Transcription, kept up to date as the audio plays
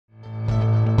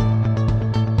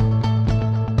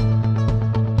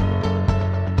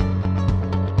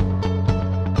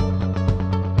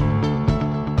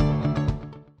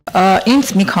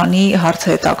Ինձ մի քանի հարց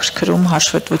է հետաքրքրում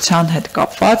հաշվետվության հետ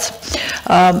կապված։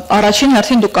 Առաջին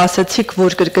հերթին դուք ասացիք,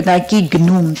 որ կրկնակի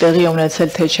գնում տեղի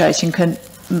ունեցել թե չէ, այսինքն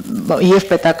եւ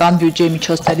պետական բյուջեի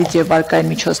միջոցներից եւ վարկային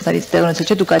միջոցներից տեղ ունեցել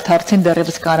չէ, դուք այդ հարցին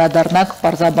դեռևս կանդրադառնաք,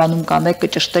 բարձաբանում կանեք,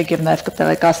 կճշտեք եւ նաեւ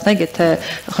կտեղեկացնեք, եթե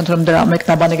խնդրում դրա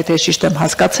մեկնաբանեք, եթե ես ճիշտ եմ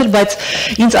հասկացել, բայց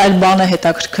ինձ այլ բան է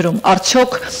հետաքրքրում։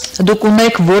 Արդյոք դուք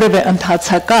ունեք որևէ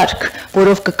ընթացակարգ,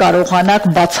 որով կկարողանաք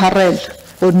բացառել,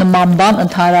 որ նման բան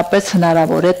ընդհանրապես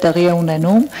հնարավոր է տեղի է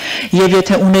ունենում, եւ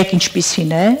եթե ունեք,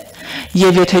 ինչպիսին է,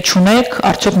 եւ եթե չունեք,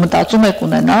 արդյոք մտածում եք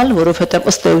ունենալ, որովհետեւ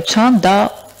ըստ էության դա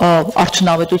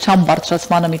արդյունավետության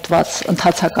բարձրացմանը միտված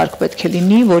ընթացակարգ պետք է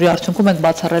լինի, որի արդյունքում մենք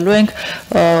բացառելու ենք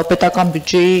պետական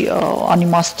բյուջեի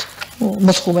անիմաստ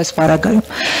մսխում ես պարագայում։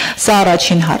 Սա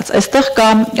առաջին հարց։ Այստեղ կա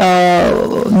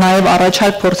նաև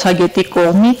առաջարկ փորձագետի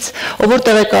կողմից, ով որ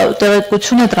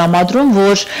տեղեկություն է տրամադրում,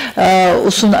 որ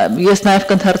ես նաև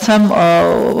կընթերցեմ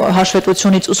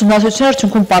հաշվետվությունից ուսումնասիրությունների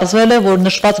արդյունքում պարզվել է, որ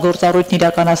նշված գործառույթն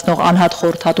իրականացնող անհատ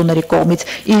խորհրդատուների կողմից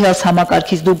իր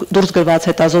համակարգից դուրս գրված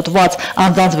հետազոտված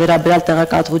անձանց վերաբերյալ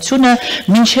տեղեկատվությունը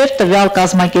մինչև տվյալ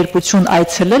կազմակերպություն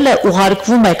այցելելը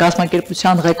ուղարկվում է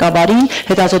կազմակերպության ղեկավարին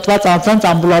հետազոտված անձանց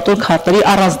ամբուլատոր քարտերի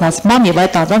առանձնացման եւ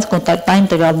այդ անձանց կոնտակտային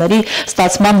տվյալների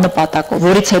ստացման նպատակով,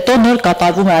 որից հետո նոր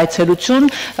կատարվում է այցելություն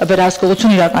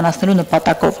վերահսկողություն իրականացնելու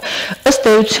նպատակով։ Ըստ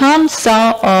էության սա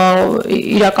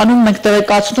իրականում մենք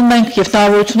տեղեկացնում ենք եւ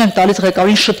հնարավորություն ենք տալիս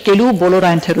ղեկավարին շտկելու բոլոր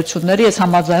այն թերությունները, ես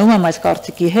համաձայնում եմ այս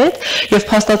կարծիքի հետ եւ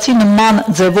փաստացի նման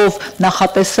ձևով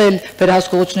նախատեսել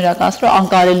վերահսկողություն իրականացնելը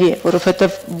անկարելի է,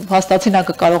 որովհետեւ փաստացի նա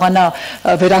կկարողանա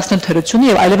վերացնել թերությունը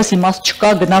եւ այլևս իմաստ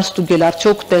չկա գնալ ստուգել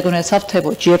արդյոք տեղ ունեցավ թե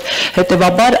ոչ եւ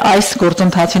հետեւաբար այս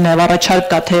գործընթացի նաև առաջարկ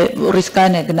կա թե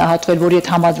ռիսկային է գնահատվել, որի հետ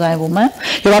համաձայնվում է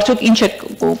եւ արդյոք ինչ է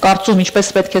կարծում,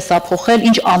 ինչպես պետք է սա փոխել,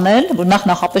 ինչ անել, որ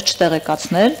նախապես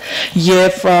չտեղեկացնել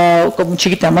եւ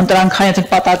չգիտեմ, ընտրանքային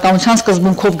պատահականության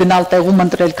սկզբունքով գնալ տեղում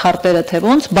ընտրել քարտերը թե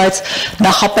ոնց, բայց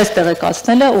նախապես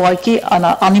տեղեկացնելը ուղղակի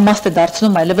անիմաստ է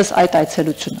դարձնում այլևս այդ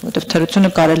այցելությունը, որովհետեւ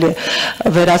թերությունը կարելի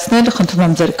է վերացնել, խնդրում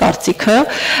եմ ձեր կարծիքը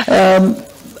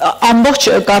ամբողջ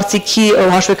կարծիքի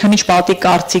հաշվեկնիչ պալատի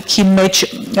կարծիքի մեջ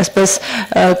այսպես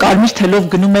կարմիր թելով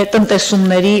գնում է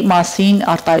տնտեսումների մասին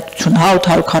արտահայտություն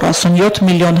 847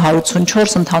 միլիոն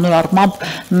 184 ընդհանուր առմամբ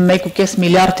 1.5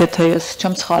 միլիարդ եթե ես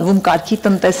չեմ սխալվում կարգի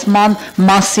տնտեսման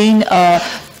մասին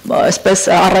այսպես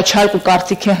առաջարկ ու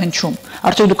կարծիք է հնչում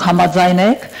արդյոք դուք համաձայն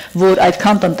եք որ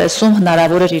այդքան տնտեսում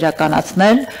հնարավոր էր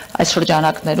իրականացնել այս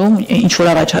շրջանակներում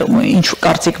ինչ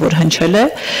կարծիք որ հնչել է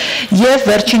եւ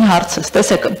վերջին հարցը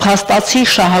տեսեք փաստացի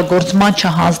շահագործման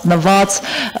չհանձնված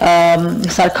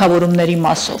սարքավորումների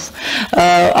մասով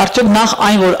արդյոք նախ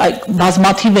այն որ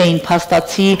բազմաթիվ էին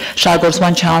փաստացի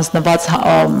շահագործման չհանձնված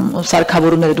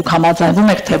սարքավորումները դուք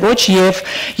համաձայնվում եք թե ոչ եւ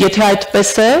եթե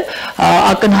այդպես է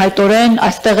ակնհայտորեն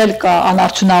այստեղ էլ կա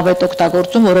անարդյունավետ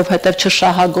օգտագործում որովհետեւ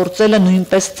չշահագործելը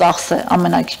նույնպես ծախս է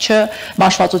ամենակիչը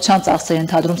մաշվածության ծախս է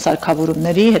ընդհանրում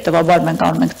սարքավորումների հետեւաբար մենք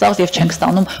անում ենք ծախս եւ չենք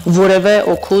ստանում որևէ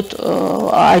օգուտ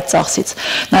այդ ծախսից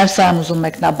նաեւ սա եմ ուզում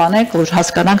մեկնաբանել որ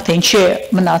հասկանանք թե ինչի է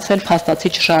մնացել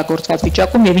փաստացի չշահագործված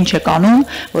վիճակում եւ ինչ է կանոն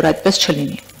որ այդպես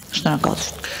չլինի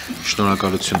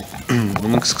Շնորհակալություն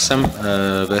Ոնք սկսեմ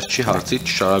վերջի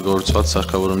հարցից շահագործված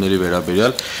սարքավորումների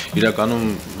վերաբերյալ իրականում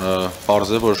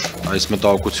պարզ է որ այս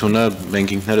մտահոգությունը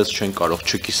մենք ինքներս չենք կարող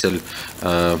չկիսել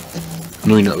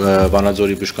նույն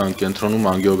Վանաձորի բժշկական կենտրոնում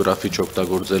անգիոգրաֆի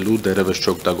չօգտագործելու դերևս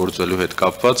չօգտագործելու հետ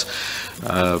կապված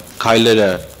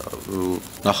քայլերը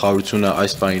նախարարությունը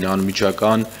այս բանին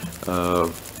անմիջական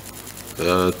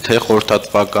թե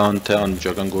խորհրդատվական, թե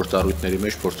անմիջական գործառույթների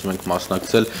մեջ փորձում ենք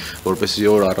մասնակցել, որպեսզի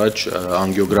օր առաջ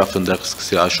անգիոգրաֆը այնտեղ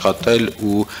սկսի աշխատել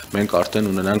ու մենք արդեն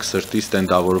ունենանք սրտի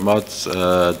ստենդավորված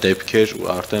դեպքեր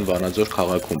արդեն Վանաձոր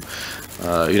քաղաքում։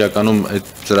 Իրականում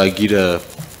այդ ծրագիրը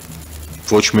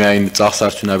ոչ միայն ծախս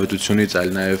արդյունավետությունից,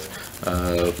 այլ նաև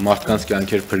մարդկանց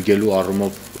կյանքեր փրկելու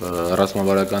առումով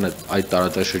ռազմավարական այդ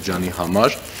տարածաշրջանի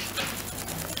համար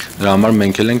Դրա համար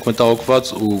մենք էլ ենք մտահոգված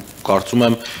ու կարծում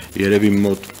եմ երևի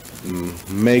մոտ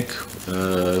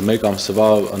մեկ ամսվա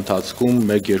ընթացքում,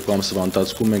 1-2 ամսվա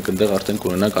ընթացքում մենք այնտեղ արդեն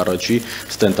կունենանք առաջի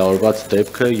ստենդավորված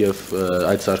դեպքը եւ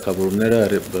այդ սարքավորումները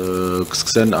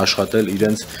կսկսեն աշխատել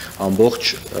իրենց ամբողջ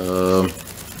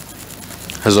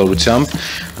հզորությամբ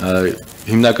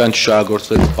հիմնական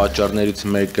չշահագործվելու պատճառներից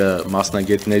մեկը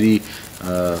մասնագետների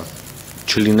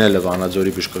չլինելը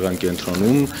Վանաձորի բժշկական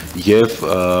կենտրոնում եւ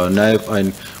նաեւ այն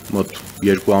մոտ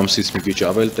 2 ամսից մի քիչ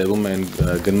ավել տևում են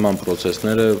գնման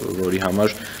process-ները, որի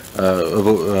համար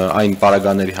այն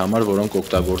պարագաների համար, որոնք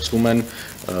օգտագործվում են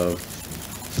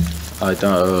այդ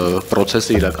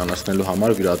process-ը իրականացնելու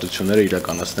համար, վիրահատությունները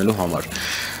իրականացնելու համար։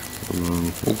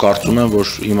 ու կարծում եմ,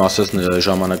 որ իմ ասած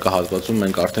ժամանակահատվածում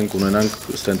մենք արդեն կունենանք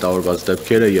ստենտավորված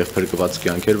դեպքերը եւ փրկված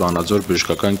կյանքեր Վանաձոր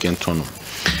բժշկական կենտրոնում։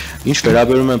 Ինչ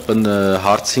վերաբերում է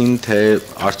հարցին, թե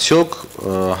արդյոք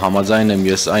համաձայն եմ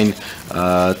ես այն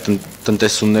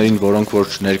տնտեսումներին, որոնք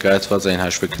որ ներկայացված են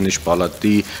հաշվեկնիչ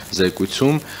պալատի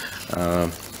զեկույցում,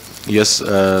 ես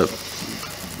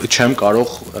չեմ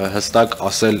կարող հստակ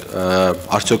ասել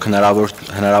արդյոք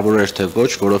հնարավոր էր թե ոչ,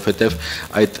 որովհետև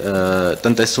այդ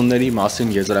տնտեսումների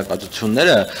մասին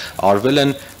եզրակացությունները արվել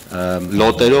են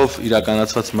լոտերով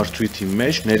իրականացված մրցույթի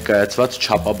մեջ ներկայացված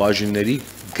չափաբաժինների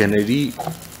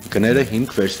գները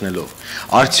հիմք վերցնելով։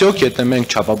 Արդյոք եթե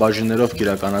մենք չափաբաժիններով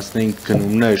կիրականացնեինք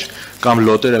գնումներ կամ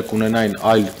լոտերը կունենային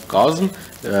այլ կազմ,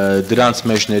 դրանց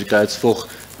մեջ ներկայացվող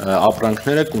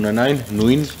ապրանքները կունենային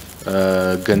նույն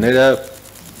գները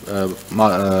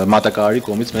մատակարարի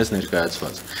կողմից մեզ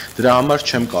ներկայացված։ Դրա համար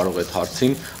չեմ կարող այդ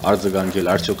հարցին արձագանքել,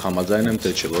 արդյոք համաձայն եմ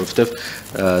թե չէ, որովհետև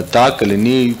դա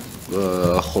կլինի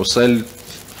խոսել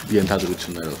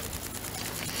ենթադրություններով։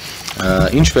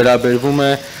 Ինչ վերաբերվում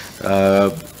է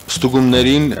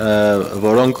ստուգումներին,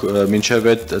 որոնք մինչև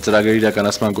այդ ծրագրերի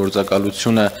իրականացման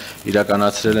գործակալությունը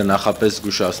իրականացրել է նախապես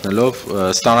զգուշացնելով,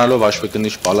 ստանալով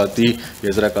հաշվեկնիչ պալատի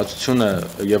եզրակացությունը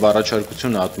եւ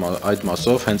առաջարկությունը այդ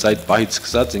մասով, հենց այդ պահից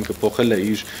սկսած ինքը փոխել է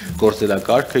իր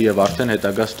գործելակարգը եւ արդեն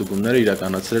հետագա ստուգումները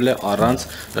իրականացրել է առանց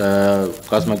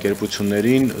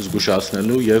կազմակերպություններին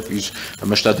զգուշացնելու եւ իր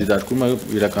մշտադիտարկումը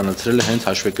իրականացրել է հենց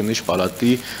հաշվեկնիչ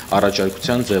պալատի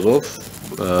առաջարկության ձևով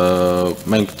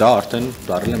մենք դա արդեն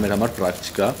դարձել է մեր համար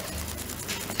պրակտիկա։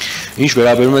 Ինչ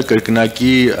վերաբերում է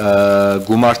կրկնակի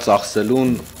գումար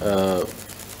ծախսելուն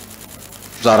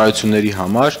ծառայությունների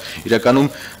համար, իրականում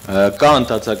կա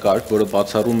ընթացակարգ, որը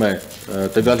բացառում է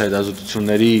տվյալ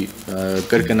հետազոտությունների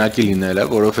կրկնակի լինելը,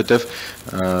 որովհետև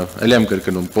ելի եմ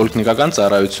կրկնում, պոլիկլինիկական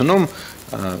ծառայությունում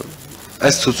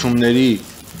այս ցուցումների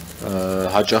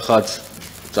հաճախած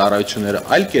ծառայությունները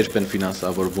այլ կերպ են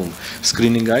ֆինանսավորվում,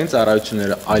 սկրինինգային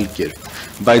ծառայությունները այլ կերպ,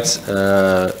 բայց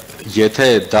եթե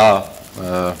դա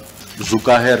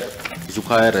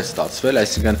զուգահեռ է ստացվել,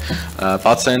 այսինքն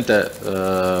պացիենտը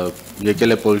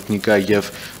եկել է պոլիկլինիկա եւ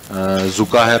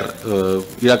զուգահեռ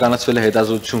իրականացվել է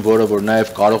հետազոտություն, որը որ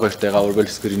նաև կարող էր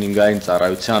տեղավորվել սկրինինգային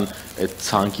ծառայության այդ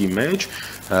ցանկի մեջ,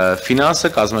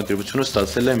 ֆինանսը կազմակերպությունը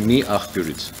ստացել է մի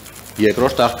աղբյուրից,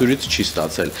 երկրորդ աղբյուրից չի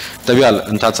ստացել։ Տվյալ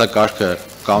ընթացակարգը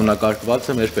կանոնակարգված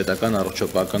է մեր պետական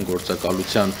առողջապահական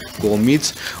գործակալության կողմից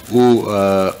ու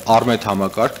Արմետ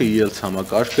համակարգը, IELTS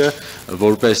համակարգը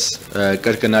որպես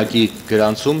կրկնակի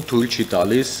գրանցում թույլ չի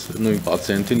տալիս նույն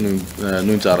պացիենտին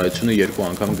նույն ծառայությունը երկու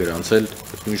անգամ գրանցել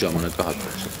նույն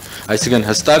ժամանակահատվածում։ Այսինքն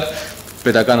հստակ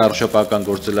պետական առողջապահական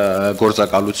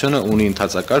գործակալությունը ունի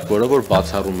ընթացակարգ, որը որ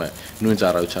բացառում է նույն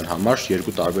ծառայության համար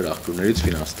երկու տարբեր աղբյուրներից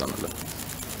ֆինանս ստանալը։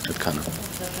 Այդքանը։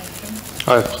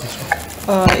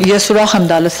 Ես ուրախ եմ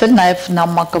դա լսել, նաև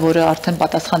նամակը, որը արդեն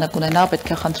պատասխանը կունենա, պետք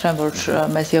է խնդրեմ, որ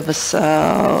մեզ եւս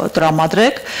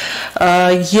տրամադրեք,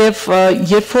 եւ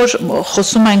երբ որ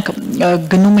խոսում ենք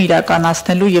գնումը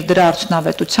իրականացնելու եւ դրա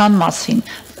արդյունավետության մասին,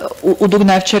 ու դուք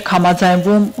նաև չեք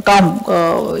համաձայնվում կամ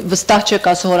վստահ չեք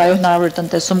ասում, որ այո հնարավոր է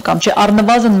տնտեսում կամ չէ,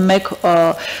 առնվազն մեկ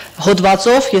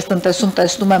հոդվածով ես տնտեսում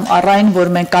տեսնում եմ առայն,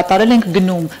 որ մենք կատարել ենք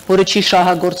գնում, որը չի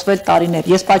շահագործվել տարիներ։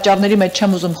 Ես պատճառների մեջ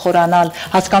չեմ ուզում խորանալ,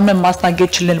 հասկանում եմ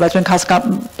մասնագետ չլինել, բայց մենք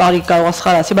տարի կարող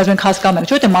սխալ ասի, բայց մենք հասկանում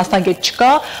ենք, չէ՞ թե մասնագետ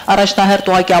չկա,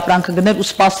 առաջնահերթ ուղղակի ապրանքը գնել ու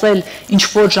սպասել ինչ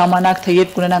որ ժամանակ թե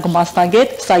երբ կունենանք մասնագետ,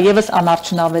 սա եւս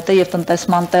անարդյունավետ է եւ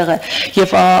տնտեսման տեղ է։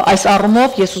 Եվ այս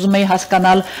առումով ես ուզում եի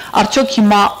հասկանալ արդյոք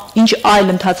հիմա ինչ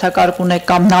այլ ընթացակարգ ունեք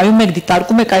կամ նայում եք,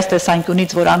 դիտարկում եք այս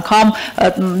տեսանկյունից, որ անգամ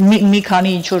մի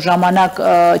քանի ինչ-որ ժամանակ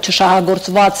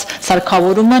չշահագործված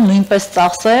սարքավորումը նույնպես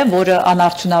ծախս է, որը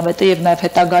անարդյունավետ է եւ նաեւ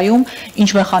հետագայում ինչ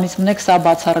մեխանիզմ ունեք սա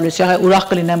բացառելու։ Ես ուրախ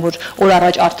կլինեմ, որ օր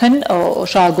առաջ արդեն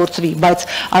շահագործվի, բայց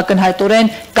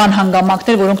ակնհայտորեն կան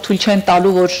հանգամանքներ, որոնք թույլ չեն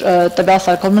տալու, որ տվյալ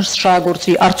սարքավորումը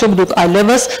շահագործվի։ Արդյոք դուք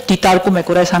այլևս դիտարկում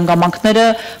եք, որ այս հանգամանքները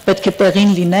պետք է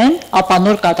տեղին լինեն, ապա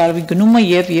նոր կատարվի գնումը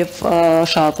եւ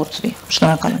շահագործվի։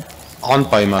 Շնորհակալ եմ։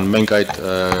 Անպայման մենք այդ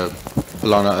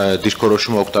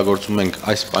դիրքորոշումը օգտագործում ենք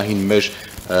այս պահին մեր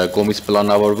կողմից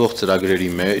պլանավորվող ծրագրերի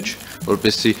մեջ,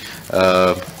 որպեսզի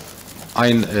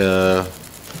այն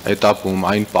этапում,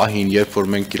 այն պահին, երբ որ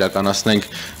մենք իրականացնենք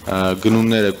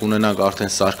գնումները, կունենանք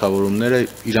արդեն սարքավորումները,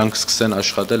 իրանք սկսեն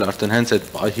աշխատել արդեն հենց այդ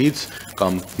պահից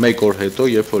կամ մեկ օր հետո,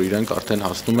 երբ որ իրանք արդեն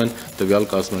հասնում են տվյալ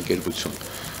կազմակերպություն։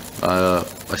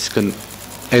 Այսինքն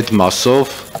այդ մասով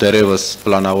դերևս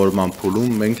պլանավորման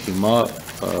փուլում մենք հիմա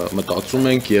մտածում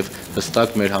ենք եւ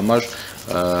հստակ մեր համար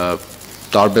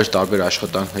տարբեր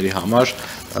աշխատանքների համար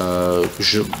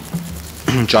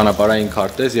ճանապարհային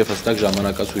քարտեզ եւ հստակ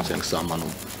ժամանակացույց ենք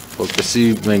սահմանում որպեսզի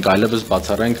մենք այլևս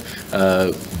բացառենք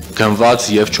գնված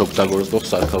եւ չօգտագործվող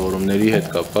սարքավորումների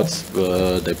հետ կապված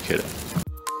դեպքերը։